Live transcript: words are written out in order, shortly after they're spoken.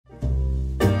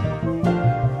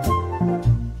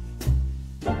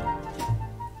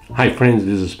Hi friends,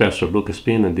 this is Pastor Lucas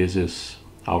Pin, and this is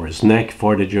our snack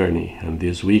for the journey. And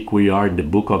this week we are in the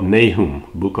book of Nahum.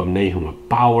 A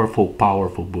powerful,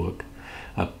 powerful book,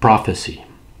 a prophecy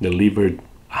delivered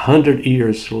 100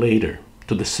 years later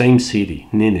to the same city,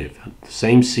 Nineveh, the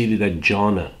same city that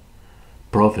Jonah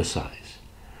prophesies.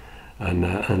 And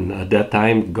at that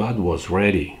time God was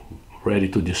ready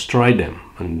to destroy them.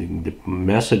 And the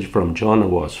message from Jonah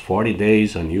was 40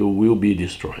 days and you will be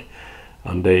destroyed.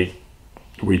 And they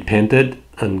repented,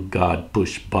 and God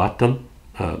pushed the button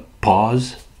of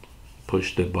pause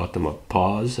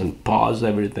and paused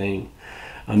everything.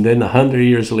 And then 100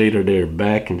 years later, they're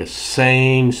back in the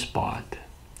same spot.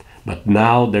 But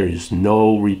now there is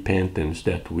no repentance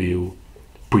that will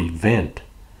prevent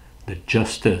the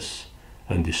justice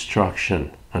and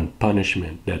destruction and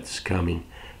punishment that's coming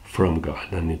from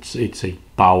God. And it's a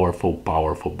powerful,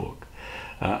 powerful book.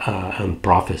 And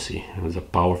prophecy. It was a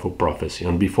powerful prophecy.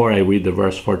 And before I read the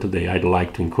verse for today, I'd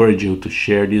like to encourage you to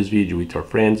share this video with your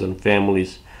friends and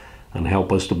families and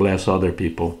help us to bless other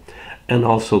people, and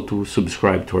also to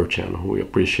subscribe to our channel. We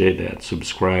appreciate that.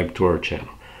 Subscribe to our channel.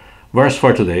 Verse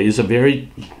for today is a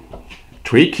very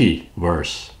tricky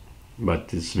verse,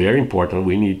 but it's very important.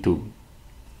 We need to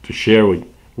share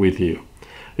with you.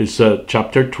 It's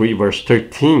chapter 3, verse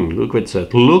 13. Look what it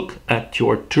says. Look at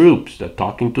your troops. They're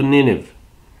talking to Nineveh.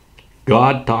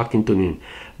 God talking to Nineveh.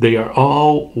 They are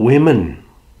all women.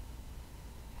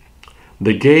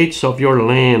 The gates of your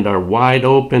land are wide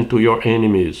open to your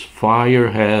enemies. Fire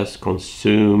has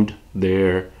consumed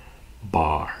their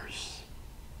bars.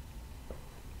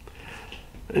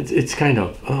 It's kind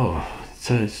of,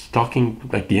 it's talking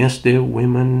against the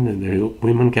women. The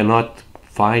women cannot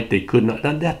fight. They could not.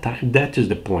 At that time, that is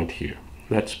the point here.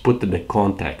 Let's put the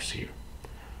context here.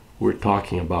 We're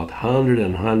talking about hundreds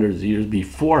and hundreds of years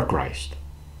before Christ.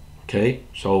 Okay?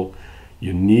 So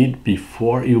you need,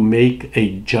 before you make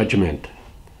a judgment,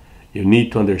 you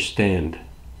need to understand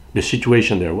the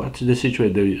situation there. What's the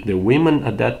situation? The women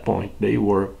at that point, they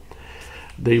were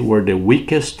the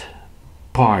weakest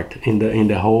part in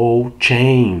the whole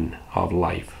chain of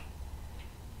life.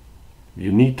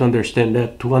 You need to understand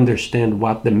that to understand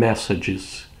what the message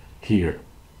is here.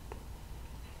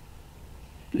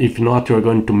 If not, you're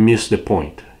going to miss the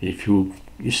point. If you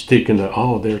stick in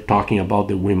they're talking about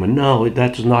the women. No,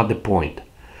 that's not the point.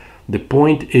 The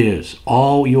point is,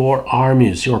 all your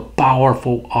armies, your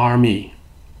powerful army,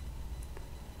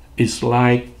 is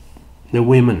like the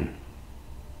women.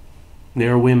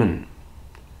 They're women.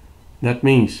 That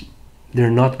means they're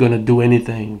not going to do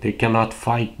anything. They cannot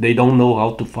fight. They don't know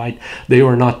how to fight. They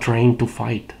were not trained to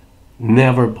fight.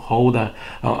 Never hold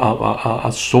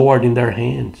a sword in their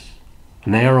hands.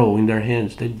 An arrow in their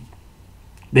hands.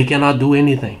 They cannot do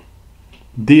anything.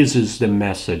 This is the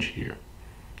message here.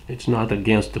 It's not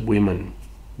against the women.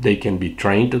 They can be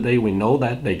trained today. We know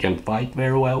that. They can fight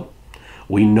very well.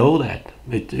 We know that.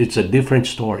 It's a different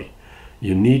story.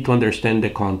 You need to understand the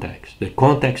context. The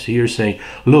context here is saying,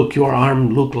 look, your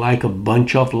arm look like a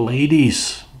bunch of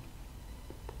ladies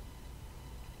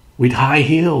with high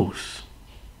heels,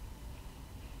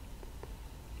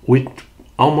 with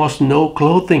almost no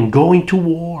clothing, going to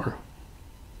war,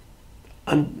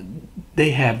 and they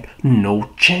have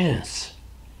no chance.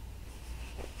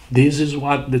 This is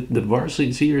what the verse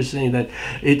is here saying, that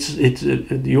it's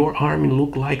your army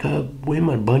look like a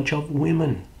bunch of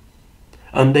women,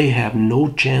 and they have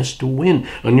no chance to win.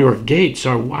 And your gates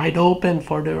are wide open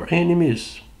for their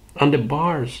enemies, and the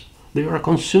bars, they are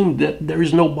consumed. That there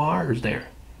is no bars there.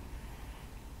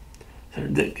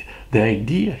 The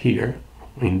idea here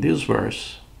in this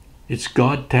verse, it's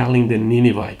God telling the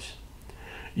Ninevites,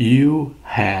 you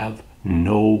have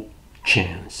no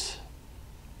chance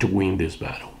to win this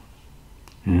battle.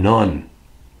 None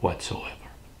whatsoever.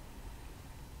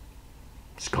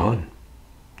 It's gone.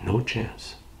 No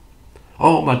chance.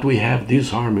 Oh, but we have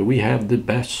this army. We have the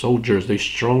best soldiers, the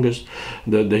strongest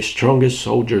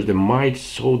soldiers, the mighty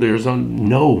soldiers.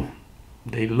 No,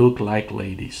 they look like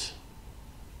ladies.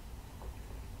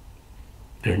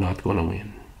 They're not going to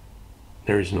win.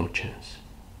 There is no chance.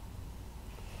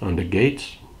 And the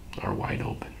gates are wide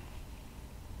open.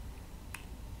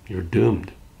 You're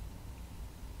doomed.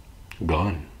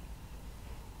 Gone.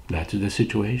 That's the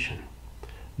situation.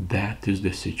 That is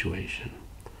the situation.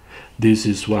 This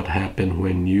is what happens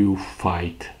when you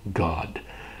fight God.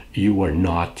 You are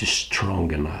not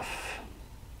strong enough.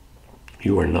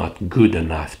 You are not good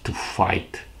enough to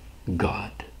fight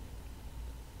God.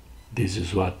 This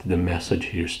is what the message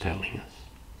here is telling us.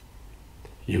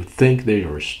 You think that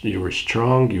you're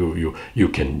strong, you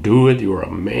can do it, you're a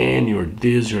man, you're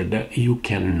this, you're that. You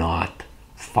cannot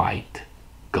fight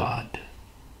God.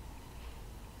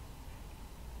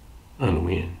 and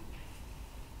win.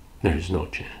 There is no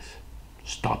chance.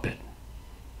 Stop it.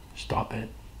 Stop it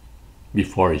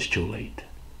before it's too late.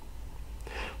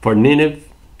 For Nineveh,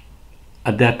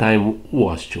 at that time,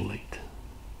 was too late.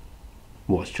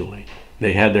 Was too late.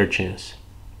 They had their chance,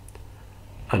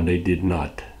 and they did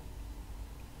not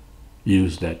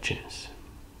use that chance,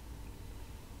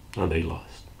 and they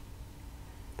lost.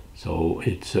 So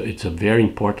it's a very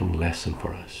important lesson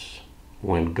for us.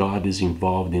 When God is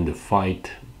involved in the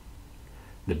fight,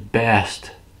 the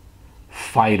best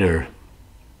fighter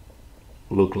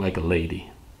look like a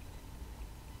lady.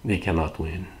 They cannot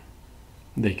win.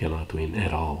 They cannot win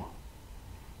at all.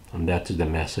 And that's the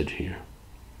message here.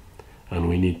 And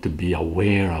we need to be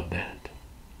aware of that.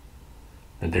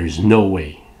 And there is no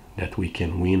way that we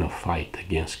can win a fight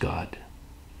against God.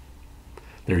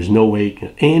 There is no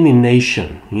way any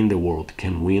nation in the world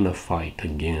can win a fight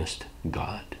against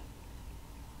God.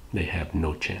 They have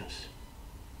no chance.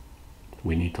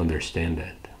 We need to understand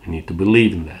that. We need to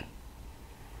believe in that.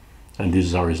 And this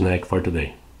is our snack for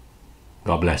today.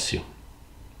 God bless you.